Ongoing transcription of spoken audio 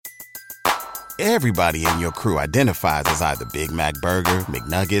Everybody in your crew identifies as either Big Mac Burger,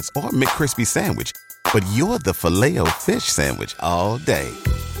 McNuggets, or McCrispy Sandwich. But you're the Filet-O-Fish Sandwich all day.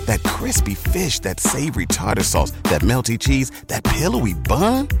 That crispy fish, that savory tartar sauce, that melty cheese, that pillowy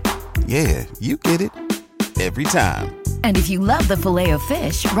bun. Yeah, you get it. Every time. And if you love the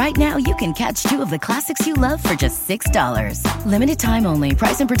Filet-O-Fish, right now you can catch two of the classics you love for just $6. Limited time only.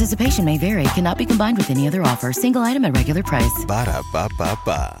 Price and participation may vary. Cannot be combined with any other offer. Single item at regular price.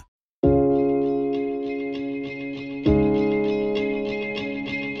 Ba-da-ba-ba-ba.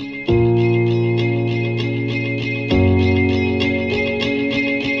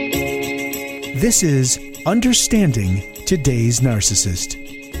 This is Understanding Today's Narcissist.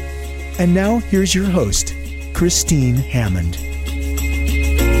 And now, here's your host, Christine Hammond.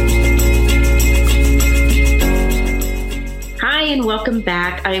 Hi, and welcome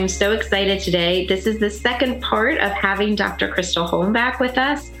back. I am so excited today. This is the second part of having Dr. Crystal Hollenbeck with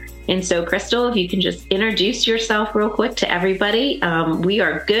us. And so, Crystal, if you can just introduce yourself real quick to everybody. We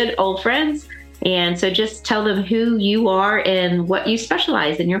are good old friends. And so just tell them who you are and what you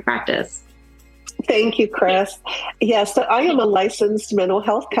specialize in your practice. Thank you, Chris. Yes, so I am a licensed mental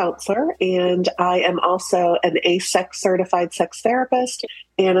health counselor, and I am also an ASEX certified sex therapist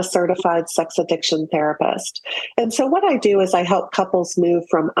and a certified sex addiction therapist. And so what I do is I help couples move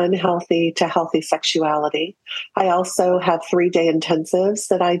from unhealthy to healthy sexuality. I also have 3-day intensives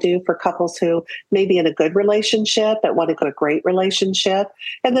that I do for couples who may be in a good relationship but want to go to a great relationship,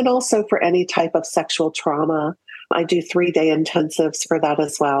 and then also for any type of sexual trauma. I do 3-day intensives for that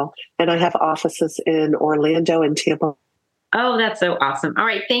as well. And I have offices in Orlando and Tampa. Oh, that's so awesome. All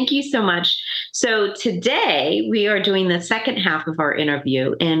right. Thank you so much. So today we are doing the second half of our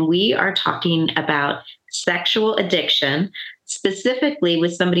interview, and we are talking about sexual addiction, specifically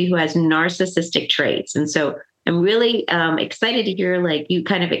with somebody who has narcissistic traits. And so I'm really excited to hear you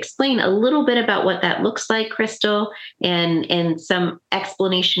kind of explain a little bit about what that looks like, Crystal, and some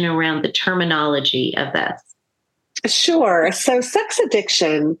explanation around the terminology of this. Sure. So sex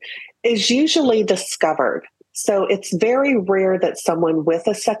addiction is usually discovered. So it's very rare that someone with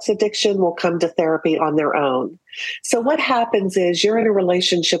a sex addiction will come to therapy on their own. So what happens is you're in a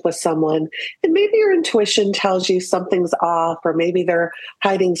relationship with someone and maybe your intuition tells you something's off, or maybe they're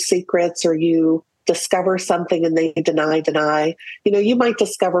hiding secrets, or you discover something and they deny. You might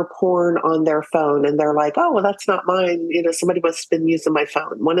discover porn on their phone and they're like, oh, well, that's not mine. Somebody must have been using my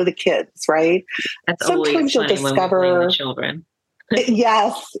phone. One of the kids, right? That's sometimes you'll discover the children.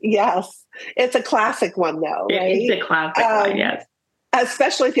 Yes. It's a classic one though, right? It's a classic one, yes.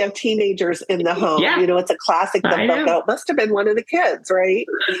 Especially if you have teenagers in the home. Yeah. It's a classic that they'll go, it must have been one of the kids, right?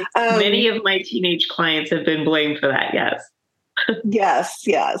 Many of my teenage clients have been blamed for that, yes.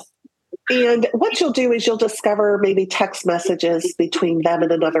 Yes. And what you'll do is you'll discover maybe text messages between them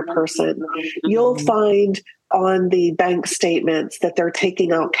and another person. You'll find on the bank statements that they're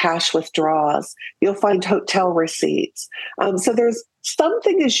taking out cash withdrawals. You'll find hotel receipts. So there's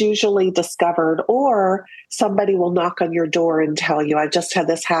something is usually discovered, or somebody will knock on your door and tell you, I just had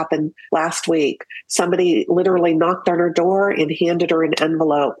this happen last week. Somebody literally knocked on her door and handed her an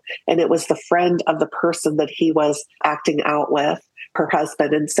envelope. And it was the friend of the person that he was acting out with, her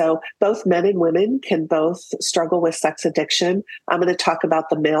husband. And so both men and women can both struggle with sex addiction. I'm going to talk about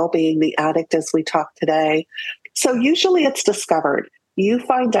the male being the addict as we talk today. So usually it's discovered. You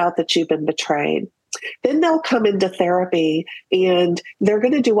find out that you've been betrayed. Then they'll come into therapy and they're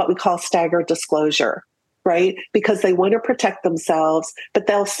going to do what we call staggered disclosure, right? Because they want to protect themselves, but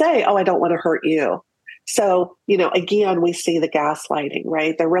they'll say, oh, I don't want to hurt you. So, again, we see the gaslighting,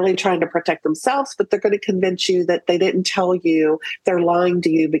 right? They're really trying to protect themselves, but they're going to convince you that they didn't tell you, they're lying to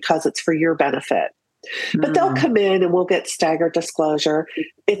you because it's for your benefit. But they'll come in and we'll get staggered disclosure.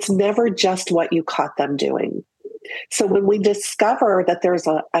 It's never just what you caught them doing. So when we discover that there's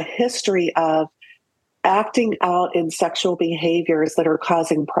a history of acting out in sexual behaviors that are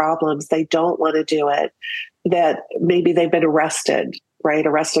causing problems, they don't want to do it, that maybe they've been arrested, right?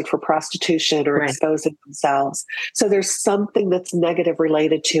 Arrested for prostitution or exposing themselves. So there's something that's negative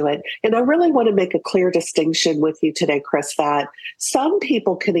related to it. And I really want to make a clear distinction with you today, Chris, that some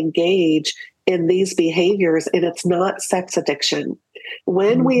people can engage in these behaviors and it's not sex addiction.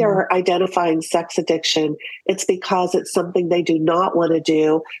 When we are identifying sex addiction, it's because it's something they do not want to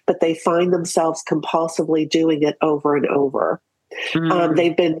do, but they find themselves compulsively doing it over and over.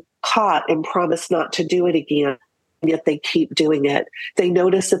 They've been caught and promised not to do it again, yet they keep doing it. They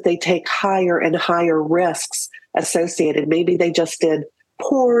notice that they take higher and higher risks associated. Maybe they just did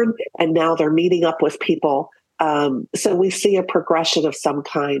porn and now they're meeting up with people. So we see a progression of some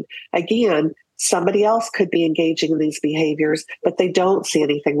kind. Again, Somebody else could be engaging in these behaviors, but they don't see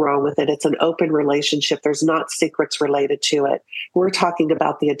anything wrong with it. It's an open relationship. There's not secrets related to it. We're talking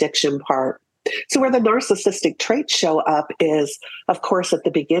about the addiction part. So where the narcissistic traits show up is, of course, at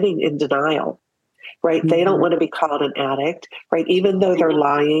the beginning in denial, right? Mm-hmm. They don't want to be called an addict, right? Even though they're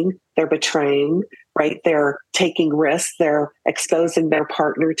lying, they're betraying, right? They're taking risks. They're exposing their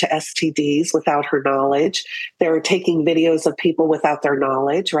partner to STDs without her knowledge. They're taking videos of people without their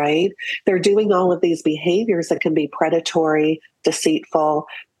knowledge, right? They're doing all of these behaviors that can be predatory, deceitful,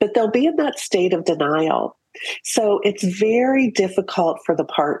 but they'll be in that state of denial. So it's very difficult for the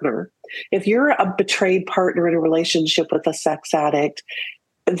partner. If you're a betrayed partner in a relationship with a sex addict,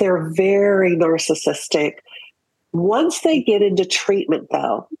 they're very narcissistic. Once they get into treatment,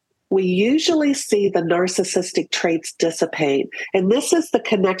 though, we usually see the narcissistic traits dissipate. And this is the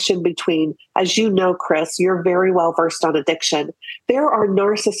connection between, as you know, Chris, you're very well versed on addiction. There are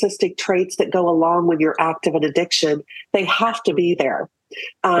narcissistic traits that go along when you're active in addiction. They have to be there.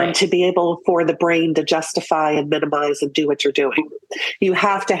 Right. To be able for the brain to justify and minimize and do what you're doing. You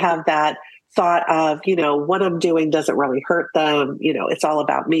have to have that thought of, what I'm doing doesn't really hurt them. It's all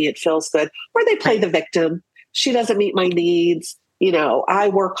about me. It feels good. Or they play the victim. She doesn't meet my needs.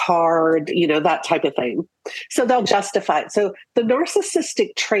 I work hard, that type of thing. So they'll justify it. So the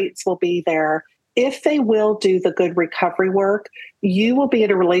narcissistic traits will be there. If they will do the good recovery work, you will be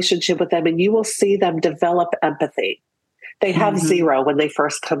in a relationship with them and you will see them develop empathy. They have zero when they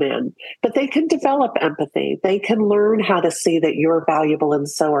first come in, but they can develop empathy. They can learn how to see that you're valuable and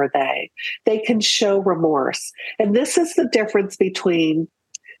so are they. They can show remorse. And this is the difference between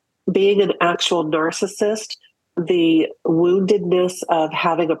being an actual narcissist, the woundedness of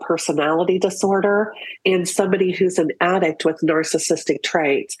having a personality disorder, and somebody who's an addict with narcissistic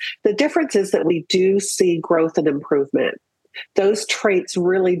traits. The difference is that we do see growth and improvement. Those traits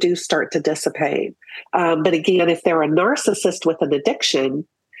really do start to dissipate. But again, if they're a narcissist with an addiction,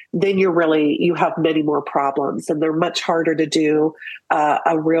 then you have many more problems and they're much harder to do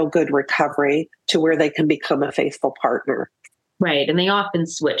a real good recovery to where they can become a faithful partner. Right. And they often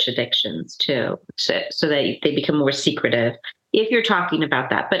switch addictions too, so that they become more secretive if you're talking about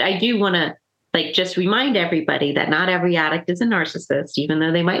that. But I do want to just remind everybody that not every addict is a narcissist, even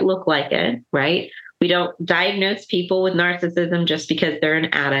though they might look like it, right? We don't diagnose people with narcissism just because they're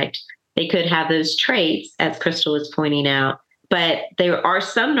an addict. They could have those traits, as Crystal was pointing out, but there are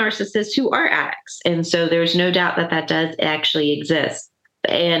some narcissists who are addicts. And so there's no doubt that does actually exist.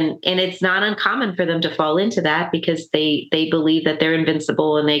 And it's not uncommon for them to fall into that because they believe that they're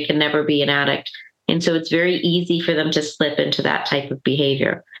invincible and they can never be an addict. And so it's very easy for them to slip into that type of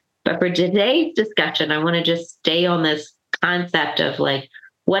behavior. But for today's discussion, I want to just stay on this concept of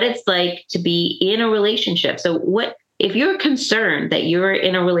what it's like to be in a relationship. So what if you're concerned that you're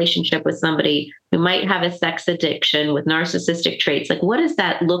in a relationship with somebody who might have a sex addiction with narcissistic traits, what does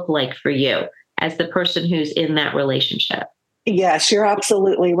that look like for you as the person who's in that relationship? Yes, you're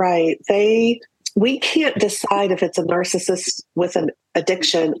absolutely right. We can't decide if it's a narcissist with an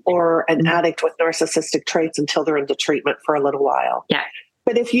addiction or an addict with narcissistic traits until they're into treatment for a little while. Yeah.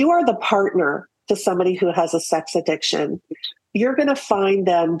 But if you are the partner to somebody who has a sex addiction, you're going to find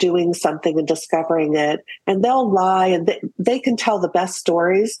them doing something and discovering it, and they'll lie and they can tell the best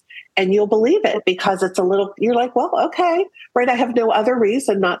stories and you'll believe it because you're like, well, okay, right. I have no other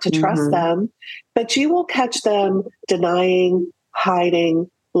reason not to trust them, but you will catch them denying, hiding,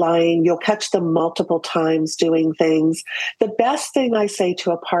 lying. You'll catch them multiple times doing things. The best thing I say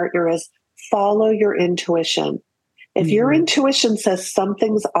to a partner is follow your intuition. If your intuition says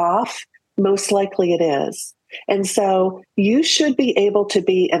something's off, most likely it is. And so you should be able to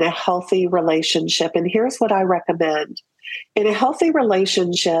be in a healthy relationship. And here's what I recommend. In a healthy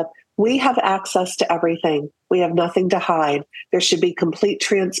relationship, we have access to everything. We have nothing to hide. There should be complete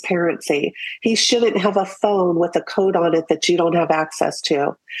transparency. He shouldn't have a phone with a code on it that you don't have access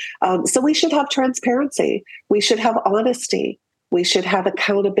to. So we should have transparency. We should have honesty. We should have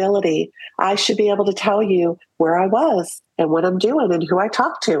accountability. I should be able to tell you where I was and what I'm doing and who I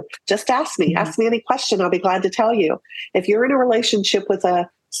talk to. Just ask me. Ask me any question. I'll be glad to tell you. If you're in a relationship with a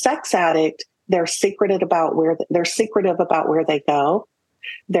sex addict, they're secretive about where they go.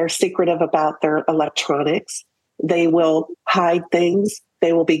 They're secretive about their electronics. They will hide things.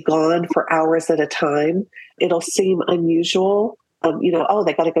 They will be gone for hours at a time. It'll seem unusual.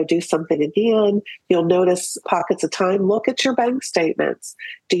 They got to go do something again. You'll notice pockets of time. Look at your bank statements.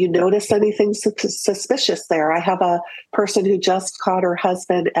 Do you notice anything suspicious there? I have a person who just caught her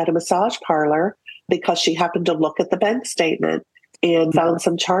husband at a massage parlor because she happened to look at the bank statement and found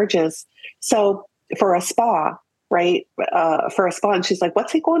some charges. So for a spa, right? For a spa. And she's like,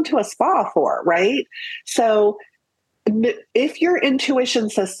 what's he going to a spa for? Right. So if your intuition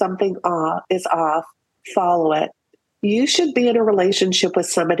says something is off, follow it. You should be in a relationship with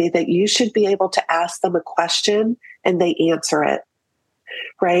somebody that you should be able to ask them a question and they answer it,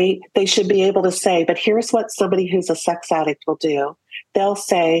 right? They should be able to say, but here's what somebody who's a sex addict will do. They'll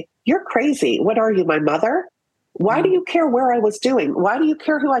say, you're crazy. What are you, my mother? Why do you care where I was doing? Why do you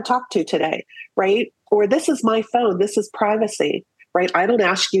care who I talked to today, right? Or this is my phone. This is privacy, right? I don't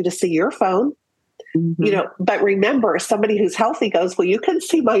ask you to see your phone. But remember, somebody who's healthy goes, well, you can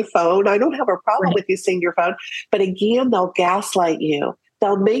see my phone. I don't have a problem with you seeing your phone. But again, they'll gaslight you.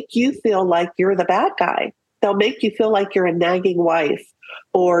 They'll make you feel like you're the bad guy. They'll make you feel like you're a nagging wife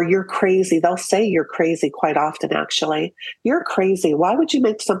or you're crazy. They'll say you're crazy quite often, actually. You're crazy. Why would you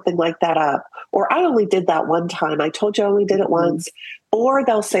make something like that up? Or I only did that one time. I told you I only did it once. Or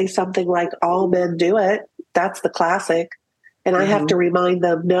they'll say something like, all men do it. That's the classic. And I have to remind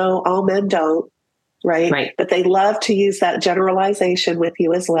them, no, all men don't. Right. But they love to use that generalization with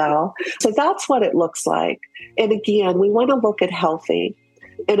you as well. So that's what it looks like. And again, we want to look at healthy.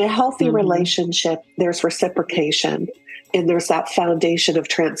 In a healthy relationship, there's reciprocation and there's that foundation of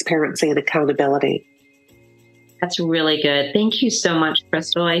transparency and accountability. That's really good. Thank you so much,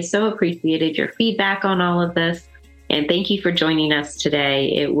 Crystal. I so appreciated your feedback on all of this. And thank you for joining us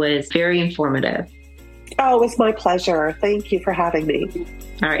today. It was very informative. Oh, it was my pleasure. Thank you for having me.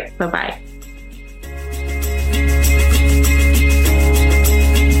 All right. Bye-bye.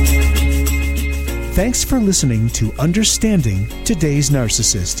 Thanks for listening to Understanding Today's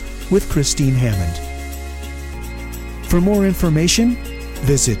Narcissist with Christine Hammond. For more information,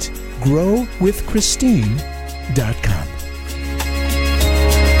 visit growwithchristine.com.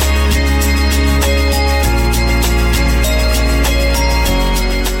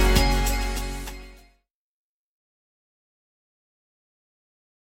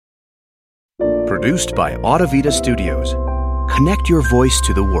 Produced by Audavita Studios. Connect your voice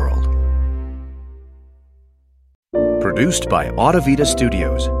to the world. Produced by Audavita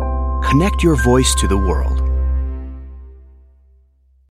Studios. Connect your voice to the world.